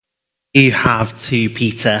You have 2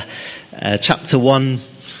 Peter chapter 1.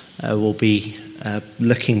 We'll be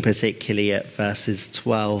looking particularly at verses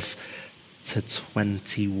 12 to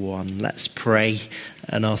 21. Let's pray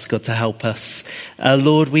and ask God to help us.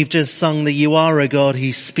 Lord, we've just sung that you are a God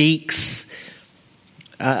who speaks.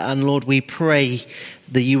 And Lord, we pray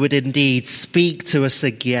that you would indeed speak to us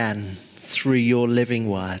again through your living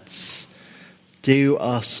words. Do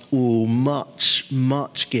us all much,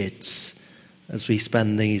 much good as we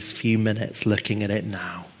spend these few minutes looking at it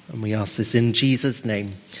now. And we ask this in Jesus'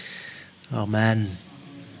 name. Amen.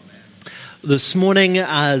 This morning,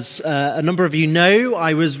 as a number of you know,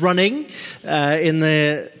 I was running in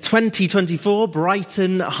the 2024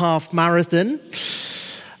 Brighton Half Marathon.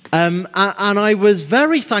 And I was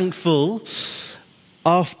very thankful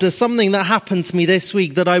after something that happened to me this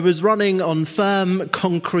week that I was running on firm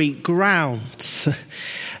concrete ground.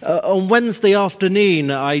 On Wednesday afternoon,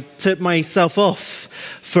 I took myself off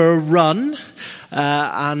for a run,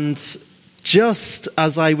 and just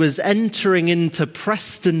as I was entering into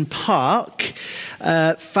Preston Park,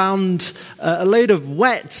 found a load of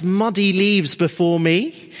wet, muddy leaves before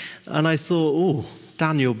me, and I thought, oh,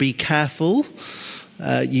 Daniel, be careful.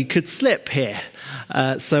 You could slip here.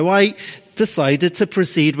 So I decided to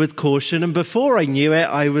proceed with caution, and before I knew it,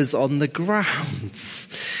 I was on the ground.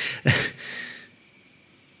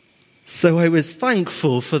 So I was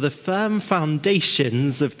thankful for the firm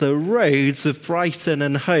foundations of the roads of Brighton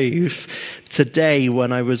and Hove today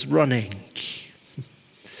when I was running.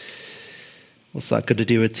 What's that got to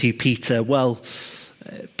do with 2 Peter? Well,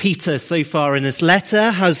 Peter so far in this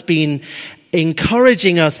letter has been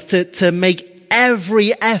encouraging us to make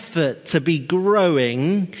every effort to be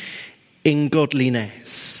growing in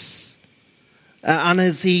godliness. And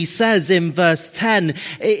as he says in verse 10,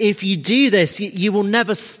 if you do this, you will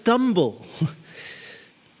never stumble.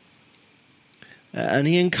 And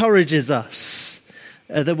he encourages us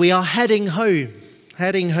that we are heading home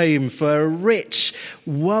for a rich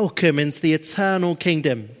welcome into the eternal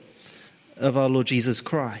kingdom of our Lord Jesus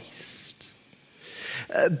Christ.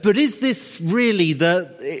 But is this really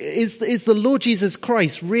is the Lord Jesus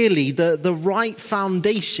Christ really the right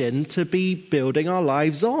foundation to be building our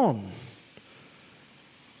lives on?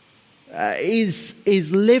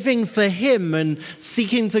 Is living for him and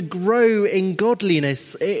seeking to grow in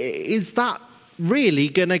godliness, is that really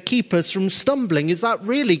going to keep us from stumbling? Is that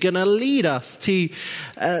really going to lead us to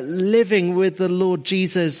living with the Lord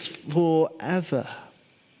Jesus forever?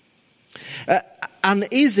 And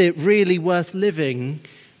is it really worth living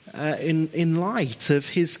in light of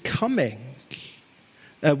his coming?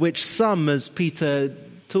 Which some, as Peter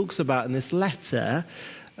talks about in this letter,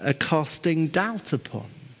 are casting doubt upon.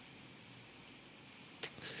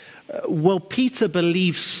 Well, Peter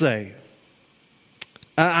believes so.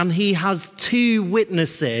 And he has 2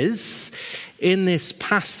 witnesses in this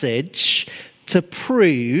passage to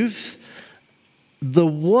prove the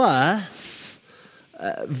worth,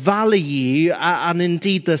 value, and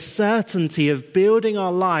indeed the certainty of building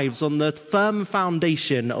our lives on the firm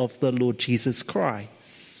foundation of the Lord Jesus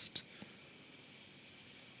Christ.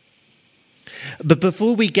 But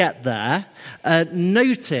before we get there,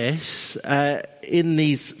 notice in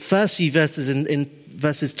these first few verses, in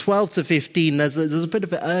verses 12 to 15, there's a bit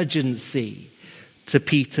of urgency to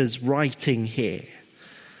Peter's writing here.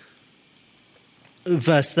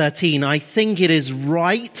 Verse 13, I think it is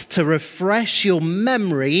right to refresh your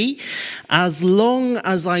memory as long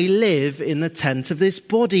as I live in the tent of this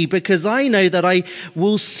body, because I know that I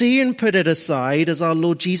will soon put it aside, as our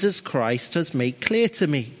Lord Jesus Christ has made clear to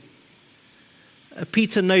me.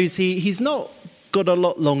 Peter knows he's not got a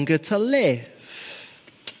lot longer to live.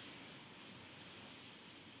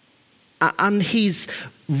 And he's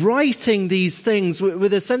writing these things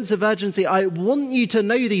with a sense of urgency. I want you to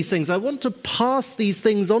know these things. I want to pass these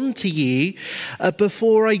things on to you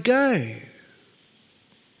before I go.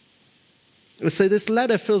 So this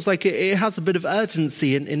letter feels like it has a bit of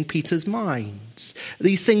urgency in Peter's mind.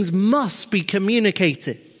 These things must be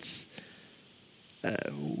communicated.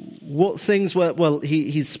 What things were, well,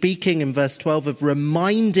 he's speaking in verse 12 of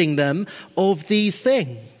reminding them of these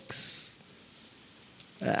things.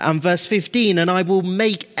 And verse 15, and I will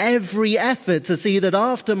make every effort to see that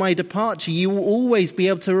after my departure, you will always be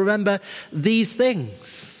able to remember these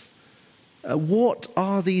things. What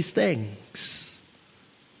are these things?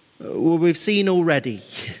 Well, we've seen already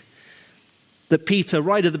that Peter,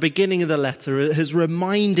 right at the beginning of the letter, has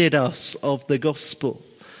reminded us of the gospel.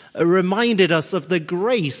 Reminded us of the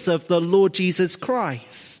grace of the Lord Jesus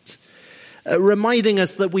Christ. reminding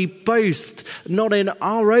us that we boast not in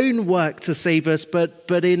our own work to save us,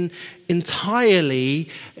 but entirely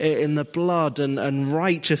in the blood and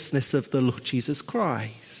righteousness of the Lord Jesus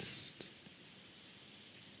Christ.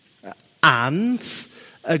 And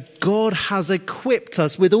God has equipped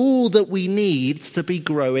us with all that we need to be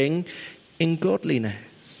growing in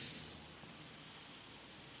godliness.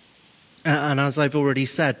 And as I've already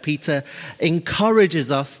said, Peter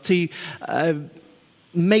encourages us to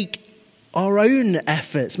make our own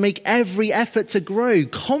efforts, make every effort to grow,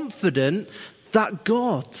 confident that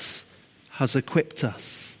God has equipped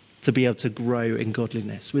us to be able to grow in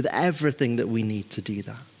godliness with everything that we need to do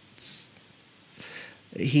that.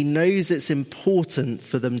 He knows it's important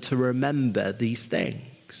for them to remember these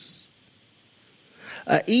things.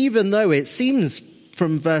 Even though it seems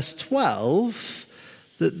from verse 12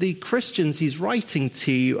 that the Christians he's writing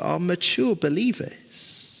to are mature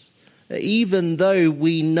believers. Even though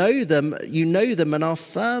we know them, you know them and are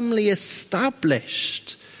firmly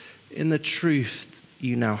established in the truth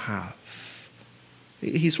you now have.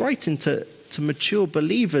 He's writing to mature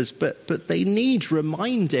believers, but they need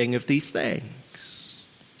reminding of these things.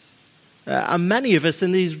 And many of us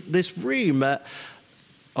in this room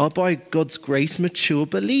are by God's grace mature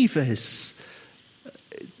believers.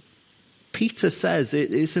 Peter says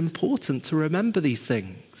it is important to remember these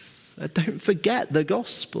things. Don't forget the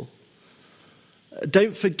gospel.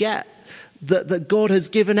 Don't forget that God has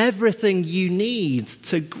given everything you need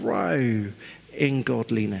to grow in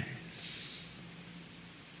godliness.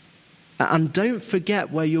 And don't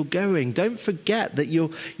forget where you're going. Don't forget that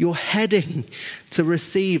you're heading to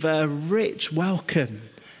receive a rich welcome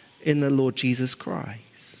in the Lord Jesus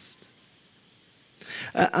Christ.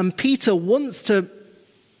 And Peter wants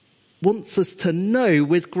us to know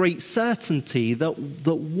with great certainty that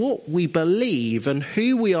what we believe and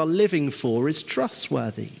who we are living for is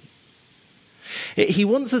trustworthy. He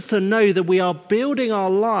wants us to know that we are building our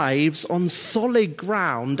lives on solid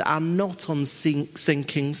ground and not on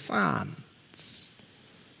sinking sands.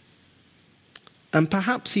 And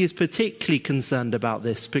perhaps he is particularly concerned about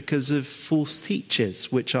this because of false teachers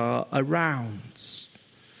which are around.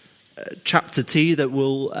 Chapter 2 that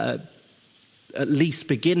we'll at least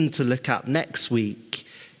begin to look at next week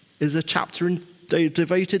is a chapter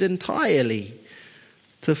devoted entirely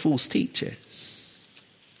to false teachers.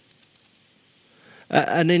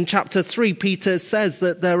 And in chapter 3, Peter says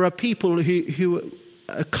that there are people who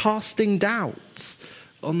are casting doubt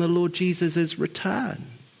on the Lord Jesus' return.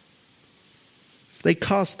 If they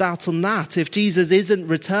cast doubt on that, if Jesus isn't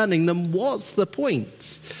returning, then what's the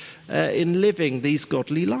point in living these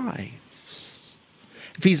godly lives?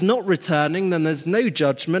 If he's not returning, then there's no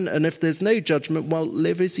judgment. And if there's no judgment, well,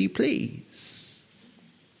 live as you please.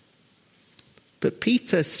 But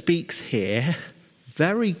Peter speaks here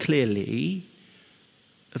very clearly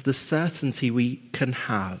of the certainty we can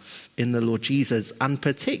have in the Lord Jesus, and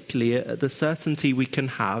particularly the certainty we can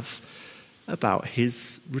have about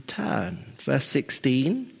his return. Verse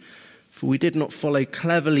 16, for we did not follow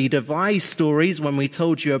cleverly devised stories when we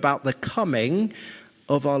told you about the coming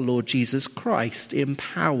of our Lord Jesus Christ in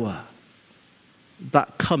power.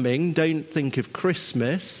 That coming, don't think of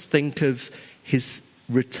Christmas, think of his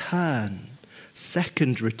return,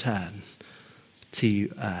 second return to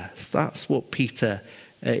earth. That's what Peter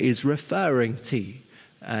is referring to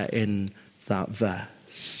in that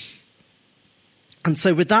verse. And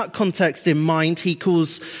so with that context in mind, he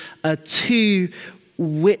calls two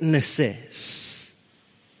witnesses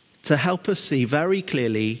to help us see very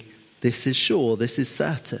clearly this is sure, this is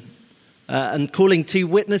certain. And calling two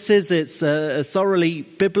witnesses, it's a thoroughly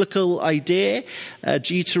biblical idea.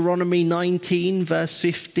 Deuteronomy 19 verse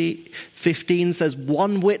 15 says,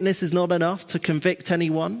 one witness is not enough to convict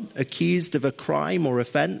anyone accused of a crime or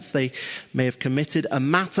offense they may have committed. A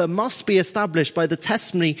matter must be established by the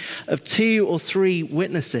testimony of 2 or 3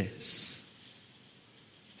 witnesses.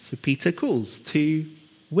 So Peter calls 2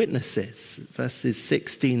 witnesses, verses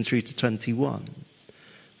 16 through to 21.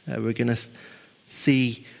 We're going to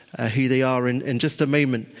see who they are in just a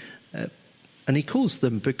moment. And he calls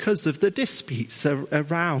them because of the disputes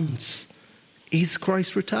around, is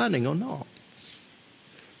Christ returning or not?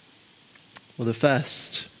 Well, the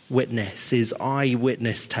first witness is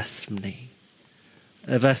eyewitness testimony.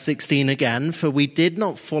 Verse 16 again, for we did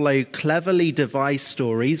not follow cleverly devised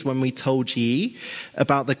stories when we told ye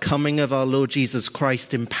about the coming of our Lord Jesus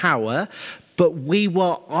Christ in power, but we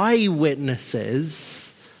were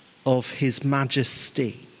eyewitnesses of his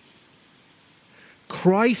majesty.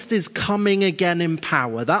 Christ is coming again in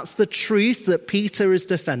power. That's the truth that Peter is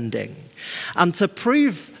defending. And to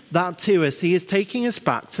prove that to us, he is taking us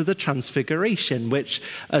back to the Transfiguration, which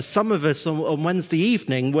some of us on Wednesday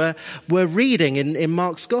evening were reading in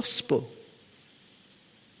Mark's Gospel.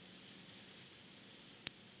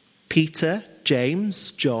 Peter,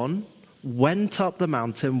 James, John went up the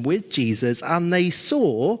mountain with Jesus, and they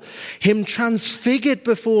saw him transfigured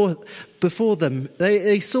before them.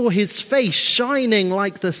 They saw his face shining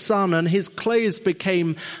like the sun, and his clothes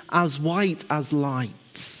became as white as light.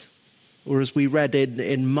 Or as we read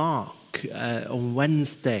in Mark on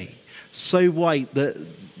Wednesday, so white that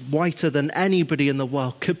whiter than anybody in the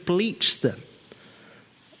world could bleach them.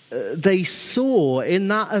 They saw in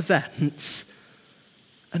that event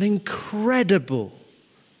an incredible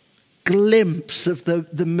glimpse of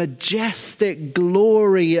the majestic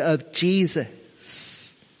glory of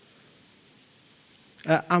Jesus.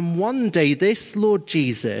 And one day this Lord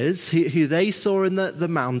Jesus, who they saw in the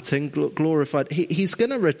mountain glorified, he's going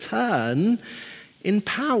to return in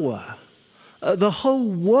power. The whole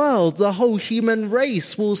world, the whole human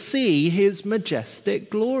race will see his majestic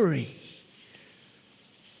glory.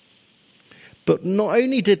 But not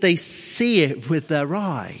only did they see it with their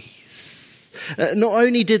eyes, not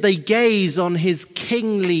only did they gaze on his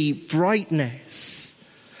kingly brightness,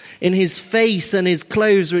 in his face and his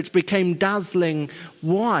clothes which became dazzling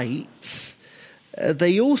white,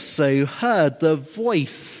 they also heard the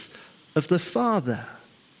voice of the Father.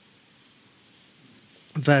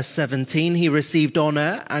 Verse 17, he received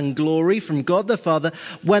honor and glory from God the Father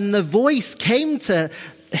when the voice came to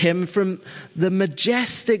him from the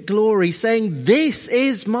majestic glory, saying, "This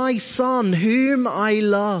is my Son whom I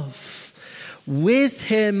love. With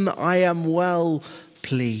him I am well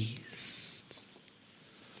pleased."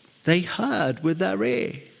 They heard with their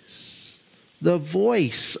ears the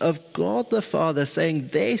voice of God the Father saying,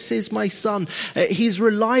 "This is my Son. He's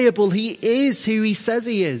reliable. He is who he says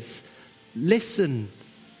he is. Listen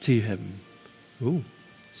to him." Ooh,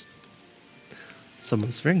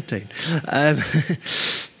 someone's ringtone.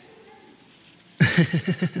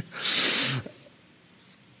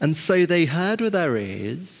 And so they heard with their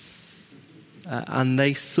ears, and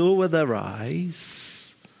they saw with their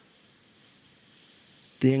eyes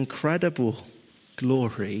the incredible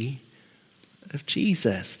glory of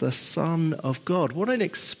Jesus, the Son of God. What an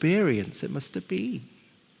experience it must have been.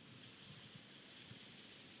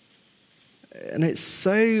 And it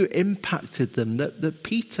so impacted them that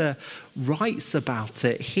Peter writes about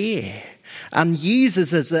it here and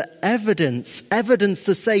uses as evidence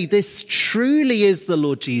to say this truly is the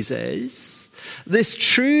Lord Jesus. This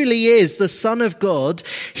truly is the Son of God.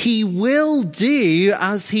 He will do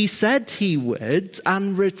as he said he would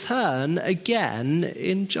and return again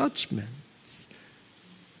in judgment.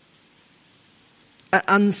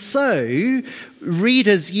 And so,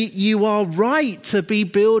 readers, you are right to be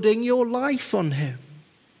building your life on him.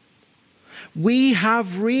 We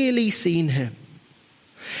have really seen him.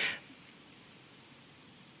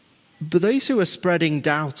 But those who are spreading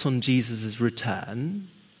doubt on Jesus' return,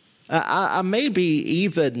 and maybe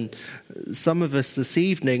even some of us this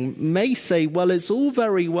evening, may say, well, it's all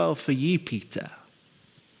very well for you, Peter.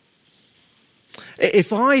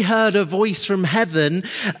 If I heard a voice from heaven,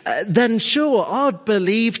 then sure, I'd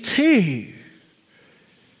believe too.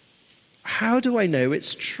 How do I know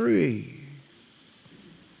it's true?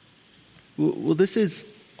 Well, this is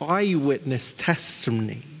eyewitness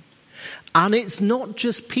testimony. And it's not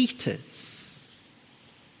just Peter's.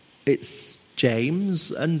 It's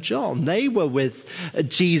James and John. They were with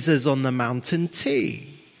Jesus on the mountain too.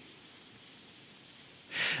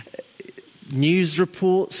 News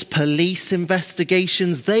reports, police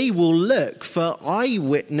investigations, they will look for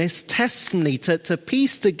eyewitness testimony to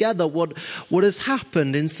piece together what has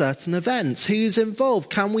happened in certain events. Who's involved?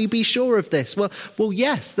 Can we be sure of this? Well,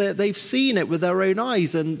 yes, they've seen it with their own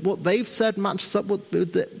eyes, and what they've said matches up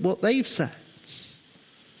with what they've said.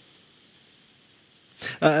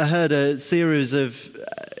 I heard a series of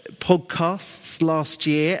podcasts last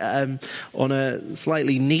year on a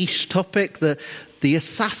slightly niche topic, the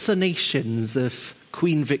assassinations of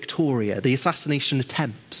Queen Victoria, the assassination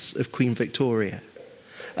attempts of Queen Victoria.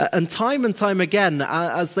 And time again,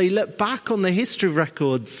 as they look back on the history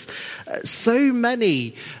records, so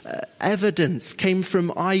many evidence came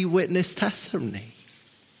from eyewitness testimony.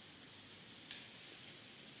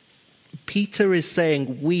 Peter is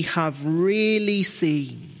saying, we have really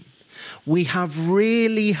seen, we have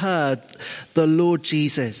really heard the Lord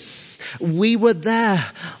Jesus. We were there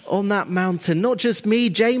on that mountain, not just me,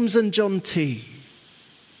 James and John too.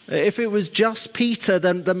 If it was just Peter,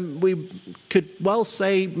 then we could well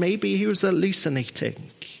say maybe he was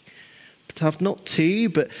hallucinating. But to have not two,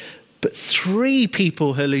 but 3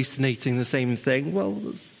 people hallucinating the same thing, well,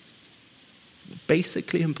 that's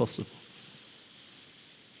basically impossible.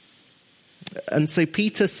 And so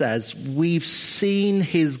Peter says, we've seen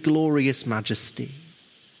his glorious majesty.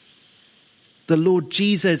 The Lord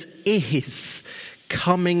Jesus is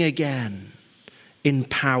coming again in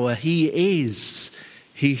power. He is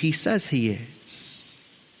who he says he is.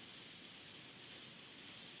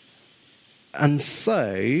 And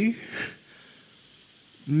so,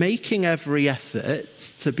 making every effort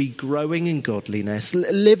to be growing in godliness,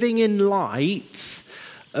 living in light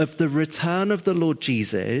of the return of the Lord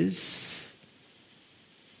Jesus,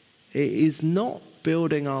 it is not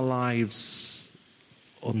building our lives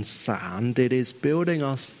on sand, it is building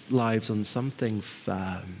our lives on something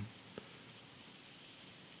firm.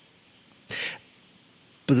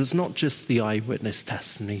 But there's not just the eyewitness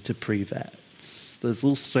testimony to prove it. There's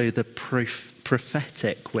also the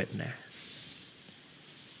prophetic witness.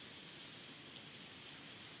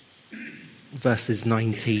 Verses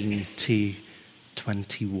 19 to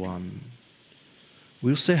 21.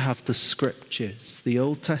 We also have the scriptures, the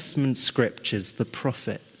Old Testament scriptures, the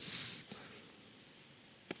prophets.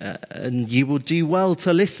 And you will do well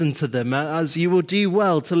to listen to them, as you will do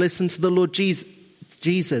well to listen to the Lord Jesus.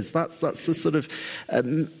 That's the sort of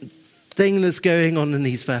thing that's going on in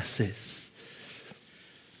these verses.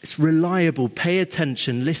 It's reliable. Pay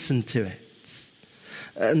attention. Listen to it.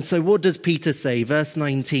 And so what does Peter say? Verse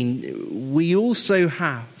 19, we also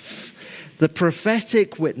have the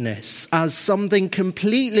prophetic witness as something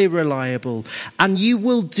completely reliable, and you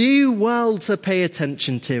will do well to pay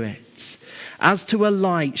attention to it, as to a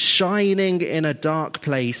light shining in a dark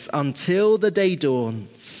place until the day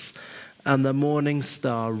dawns and the morning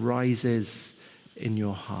star rises in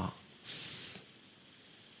your hearts.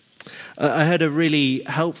 I heard a really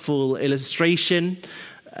helpful illustration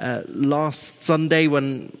last Sunday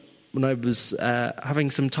when I was having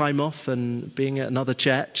some time off and being at another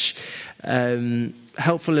church.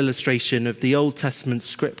 Helpful illustration of the Old Testament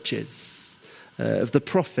scriptures, of the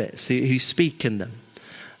prophets who speak in them.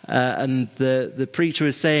 And the preacher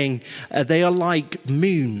was saying they are like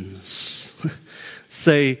moons.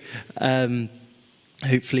 So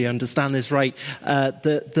hopefully you understand this right.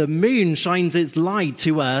 The moon shines its light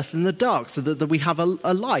to earth in the dark, so that we have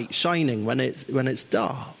a light shining when it's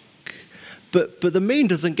dark. But the moon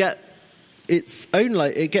doesn't get its own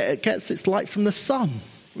light. It gets its light from the sun,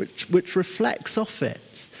 which reflects off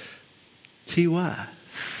it to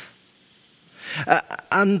earth.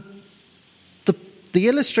 And the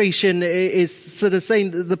illustration is sort of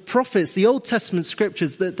saying that the prophets, the Old Testament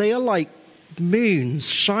scriptures, that they are like moons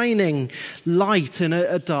shining light in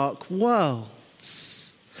a dark world.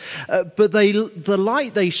 But the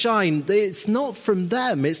light they shine, it's not from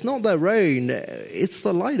them, it's not their own, it's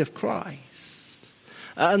the light of Christ.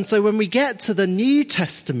 And so when we get to the New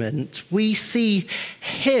Testament, we see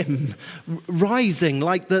him rising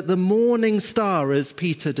like the morning star, as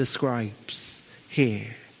Peter describes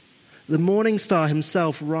here. The morning star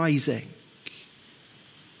himself rising.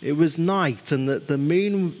 It was night and the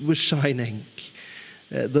moon was shining.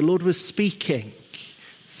 The Lord was speaking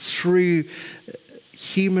through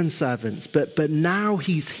human servants, but now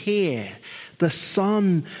he's here. The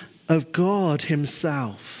Son of God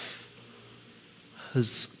himself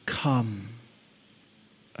has come,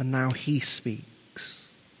 and now he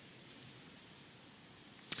speaks.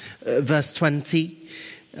 Verse 20,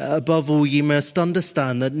 above all, you must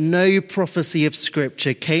understand that no prophecy of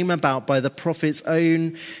Scripture came about by the prophet's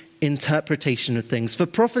own interpretation of things. For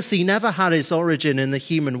prophecy never had its origin in the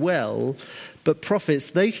human will, but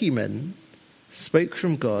prophets, though human, spoke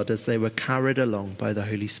from God as they were carried along by the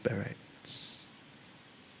Holy Spirit.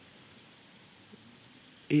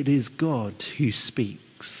 It is God who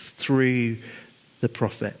speaks through the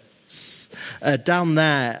prophets. Down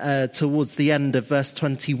there, towards the end of verse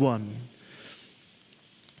 21,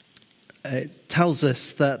 it tells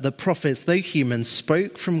us that the prophets, though human,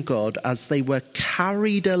 spoke from God as they were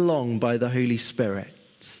carried along by the Holy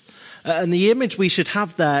Spirit. And the image we should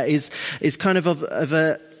have there is kind of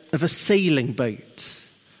a sailing boat.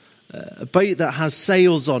 A boat that has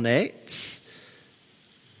sails on it,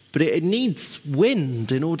 but it needs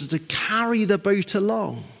wind in order to carry the boat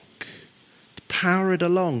along, to power it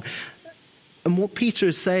along. And what Peter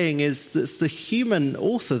is saying is that the human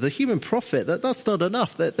author, the human prophet, that's not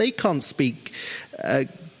enough. That they can't speak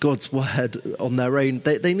God's word on their own.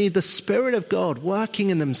 They need the Spirit of God working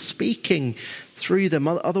in them, speaking through them.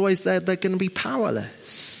 Otherwise, they're going to be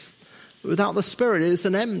powerless. Without the Spirit, it's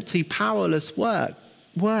an empty, powerless work.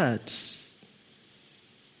 words.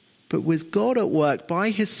 But with God at work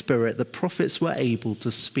by his Spirit, the prophets were able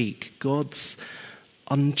to speak God's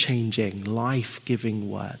unchanging, life-giving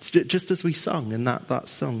words, just as we sung in that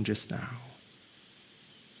song just now.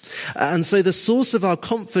 And so the source of our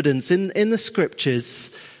confidence in the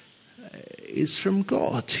scriptures is from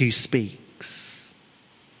God who speaks.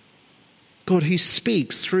 God who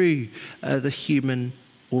speaks through the human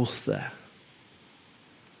author.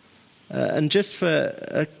 And just for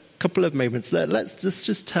a couple of moments, let's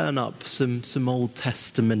just turn up some Old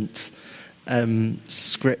Testament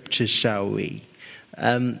scriptures, shall we?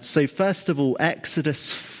 So first of all,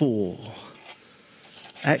 Exodus 4.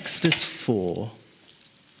 Exodus 4,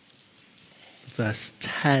 verse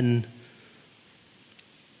 10.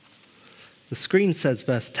 The screen says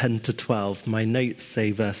verse 10 to 12. My notes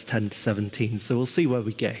say verse 10 to 17, so we'll see where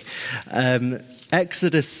we go.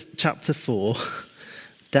 Exodus chapter 4,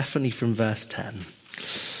 definitely from verse 10.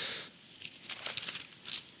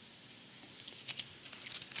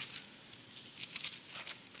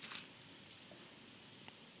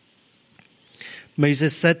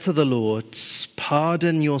 Moses said to the Lord,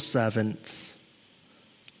 "Pardon your servant.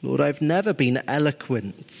 Lord, I've never been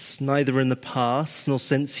eloquent, neither in the past nor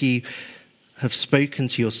since you have spoken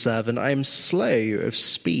to your servant. I am slow of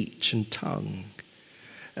speech and tongue."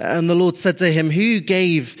 And the Lord said to him, "Who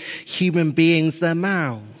gave human beings their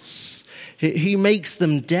mouths? Who makes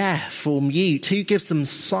them deaf or mute? Who gives them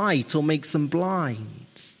sight or makes them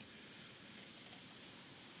blind?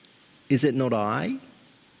 Is it not I,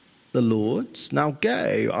 the Lord? Now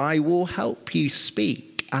go, I will help you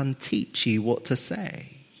speak and teach you what to say."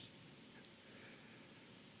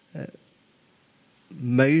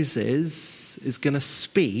 Moses is going to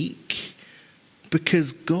speak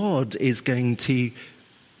because God is going to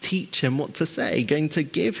teach him what to say, going to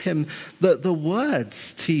give him the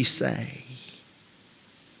words to say.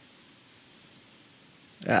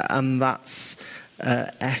 And that's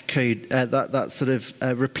echoed, that's sort of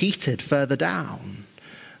repeated further down.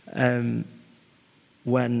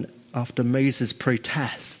 When after Moses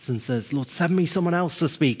protests and says, "Lord, send me someone else to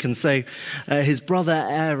speak." And so his brother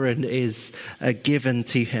Aaron is given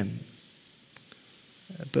to him.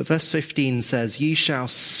 But verse 15 says, "You shall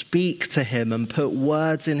speak to him and put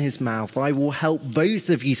words in his mouth. I will help both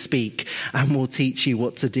of you speak and will teach you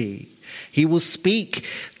what to do. He will speak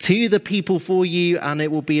to the people for you, and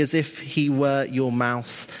it will be as if he were your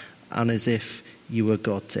mouth and as if you were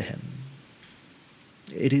God to him."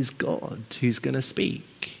 It is God who's going to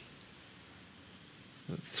speak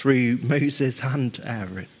through Moses and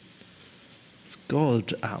Aaron. It's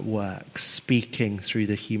God at work speaking through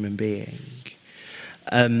the human being.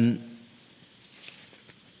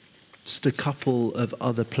 Just a couple of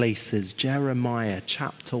other places. Jeremiah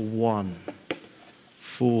chapter 1,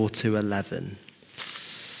 4 to 11.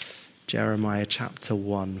 Jeremiah chapter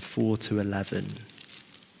 1, 4 to 11.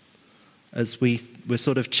 As we're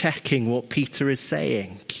sort of checking what Peter is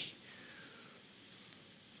saying.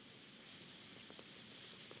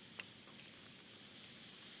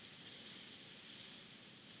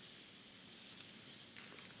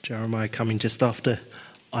 Jeremiah coming just after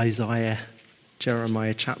Isaiah.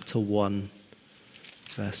 Jeremiah chapter 1,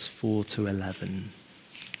 verse 4 to 11.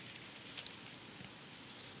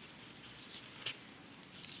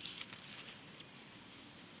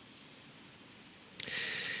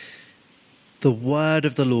 The word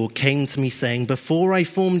of the Lord came to me saying, "Before I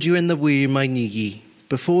formed you in the womb, I knew you.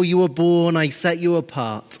 Before you were born, I set you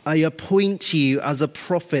apart. I appoint you as a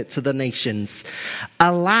prophet to the nations."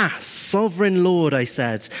 "Alas, sovereign Lord," I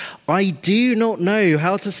said, "I do not know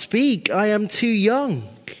how to speak. I am too young."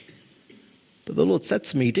 But the Lord said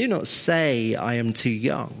to me, "Do not say, 'I am too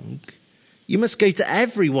young.' You must go to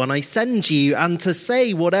everyone I send you and to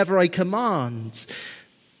say whatever I command.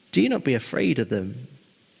 Do not be afraid of them.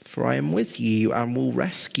 For I am with you and will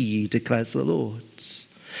rescue you, declares the Lord."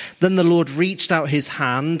 Then the Lord reached out his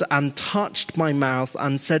hand and touched my mouth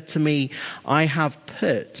and said to me, "I have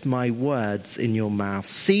put my words in your mouth.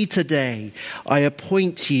 See, today I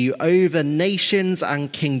appoint you over nations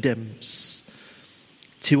and kingdoms,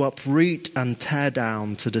 to uproot and tear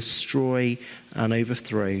down, to destroy and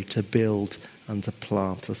overthrow, to build and to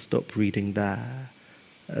plant." I'll stop reading there.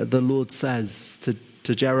 The Lord says to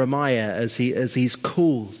Jeremiah, as he's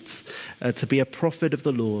called to be a prophet of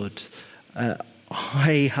the Lord,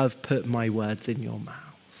 "I have put my words in your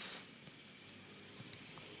mouth."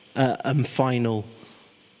 And final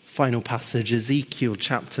passage, Ezekiel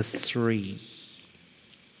chapter 3.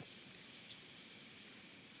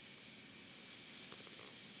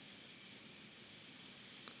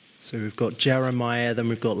 So we've got Jeremiah, then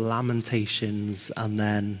we've got Lamentations, and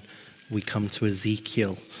then we come to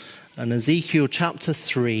Ezekiel. And Ezekiel chapter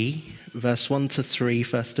 3, verse 1 to 3,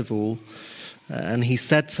 first of all. And he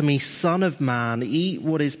said to me, "Son of man, eat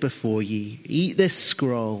what is before you. Eat this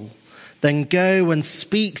scroll. Then go and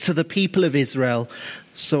speak to the people of Israel."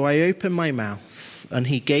 So I opened my mouth, and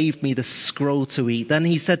he gave me the scroll to eat. Then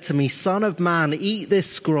he said to me, "Son of man, eat this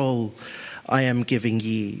scroll I am giving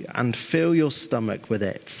you, and fill your stomach with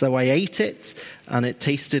it." So I ate it, and it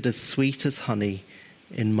tasted as sweet as honey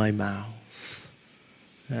in my mouth.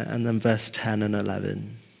 And then verse 10 and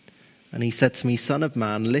 11. And he said to me, "Son of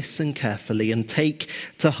man, listen carefully and take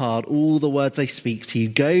to heart all the words I speak to you.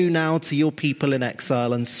 Go now to your people in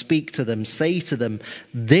exile and speak to them. Say to them,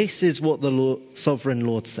 this is what the sovereign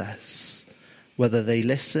Lord says, whether they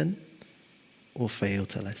listen or fail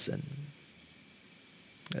to listen."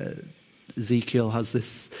 Ezekiel has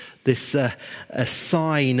this a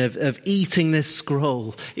sign of eating this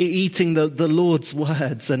scroll, eating the Lord's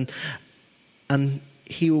words, and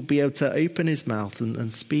he will be able to open his mouth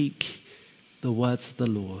and speak the words of the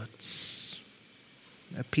Lord's.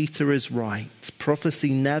 Peter is right.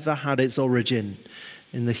 Prophecy never had its origin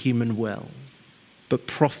in the human will, but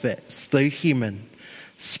prophets, though human,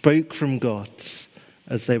 spoke from God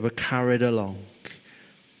as they were carried along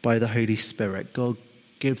by the Holy Spirit. God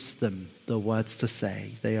gives them the words to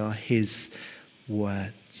say. They are his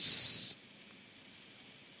words.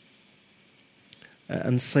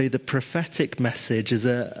 And so the prophetic message is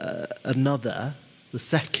the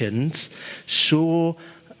second, sure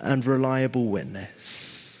and reliable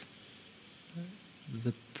witness.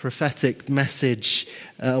 The prophetic message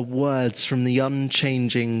are words from the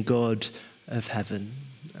unchanging God of heaven.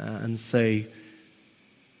 And so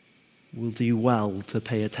we'll do well to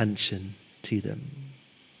pay attention to them.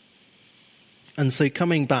 And so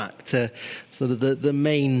coming back to sort of the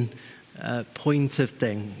main point of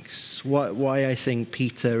things, why I think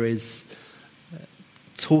Peter is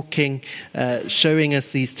talking, showing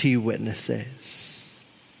us these two witnesses.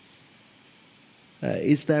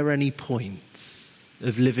 Is there any point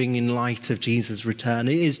of living in light of Jesus' return?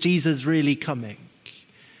 Is Jesus really coming?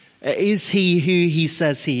 Is he who he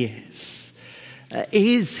says he is?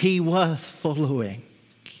 Is he worth following?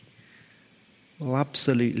 Well,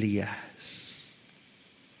 absolutely yes.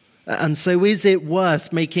 And so is it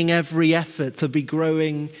worth making every effort to be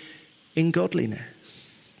growing in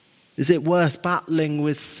godliness? Is it worth battling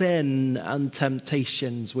with sin and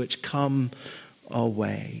temptations which come our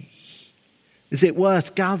way? Is it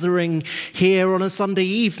worth gathering here on a Sunday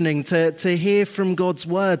evening to hear from God's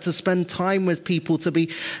word, to spend time with people, to be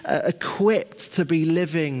equipped to be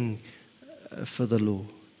living for the Lord?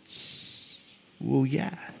 Well,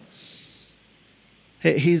 yes.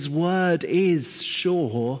 His word is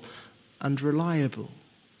sure and reliable.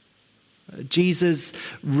 Jesus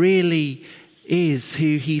really is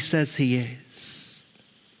who he says he is.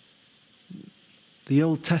 The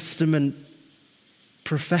Old Testament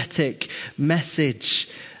prophetic message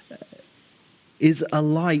is a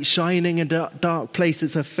light shining in a dark place.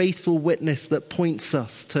 It's a faithful witness that points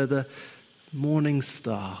us to the morning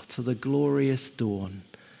star, to the glorious dawn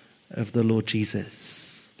of the Lord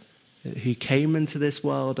Jesus, who came into this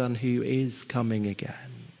world and who is coming again.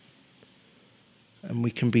 And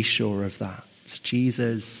we can be sure of that.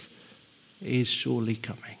 Jesus is surely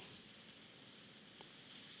coming.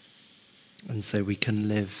 And so we can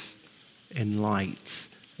live in light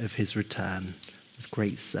of his return with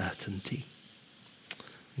great certainty.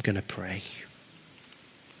 I'm going to pray.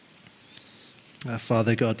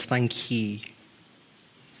 Father God, thank you.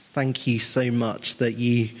 Thank you so much that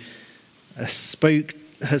you have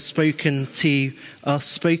spoken to us,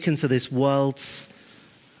 spoken to this world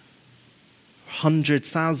hundreds,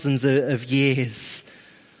 thousands of years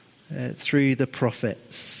through the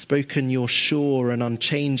prophets, spoken your sure and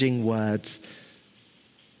unchanging words.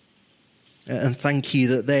 And thank you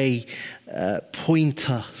that they point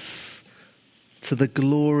us to the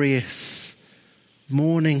glorious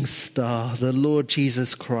morning star, the Lord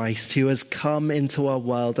Jesus Christ, who has come into our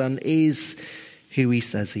world and is who he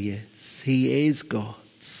says he is. He is God.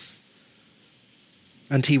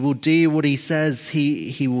 And he will do what he says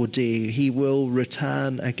he will do. He will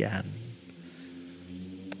return again.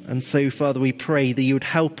 And so, Father, we pray that you would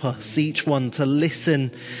help us, each one, to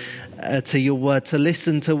listen to your word, to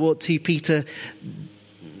listen to what 2 Peter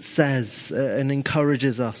says and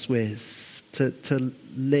encourages us with, to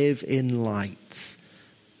live in light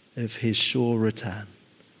of his sure return.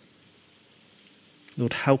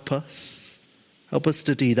 Lord, help us. Help us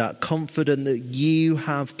to do that, confident that you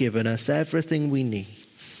have given us everything we need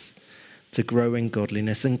to grow in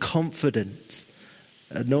godliness, and confident,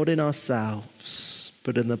 not in ourselves,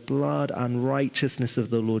 but in the blood and righteousness of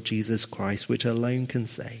the Lord Jesus Christ, which alone can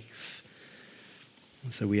save.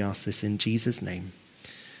 And so we ask this in Jesus' name.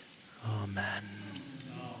 Amen.